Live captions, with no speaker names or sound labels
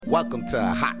Welcome to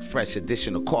a hot, fresh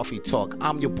edition of Coffee Talk.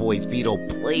 I'm your boy Vito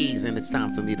Plays, and it's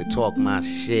time for me to talk my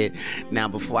shit. Now,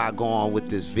 before I go on with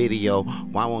this video,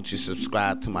 why won't you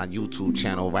subscribe to my YouTube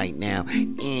channel right now?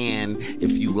 And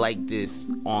if you like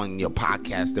this on your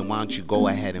podcast, then why don't you go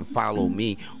ahead and follow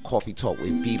me, Coffee Talk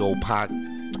with Vito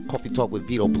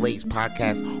Plays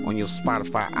podcast on your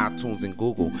Spotify, iTunes, and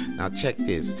Google. Now check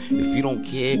this. If you don't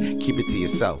care, keep it to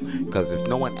yourself. Because if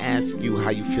no one asks you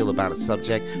how you feel about a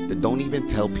subject, then don't even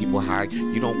tell people how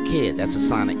you don't care. That's a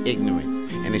sign of ignorance.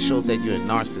 And it shows that you're a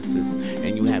narcissist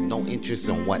and you have no interest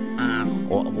in what I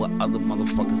or what other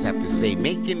motherfuckers have to say,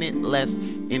 making it less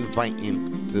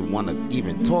inviting to want to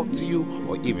even talk to you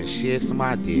or even share some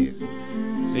ideas.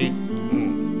 See?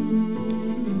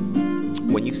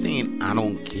 When you're saying, I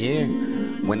don't care,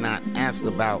 when not asked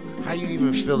about how you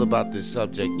even feel about this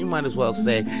subject, you might as well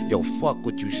say, yo, fuck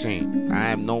what you saying. I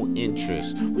have no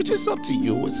interest, which is up to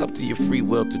you. It's up to your free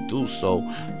will to do so.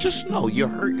 Just know you're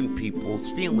hurting people's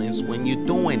feelings when you're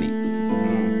doing it.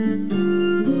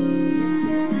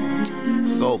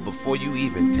 So before you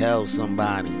even tell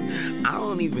somebody, I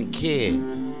don't even care,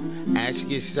 ask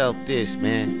yourself this,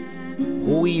 man.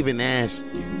 Who even asked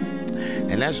you?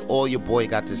 And that's all your boy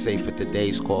got to say for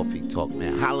today's Coffee Talk,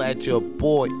 man. Holla at your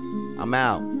boy. I'm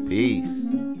out. Peace.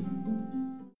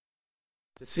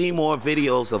 To see more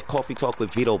videos of Coffee Talk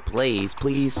with Vito Plays,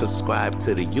 please subscribe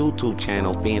to the YouTube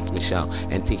channel Vance Michelle.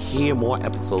 And to hear more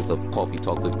episodes of Coffee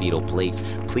Talk with Vito Plays,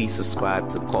 please subscribe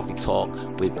to Coffee Talk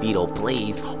with Vito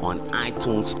Plays on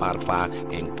iTunes, Spotify,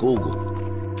 and Google.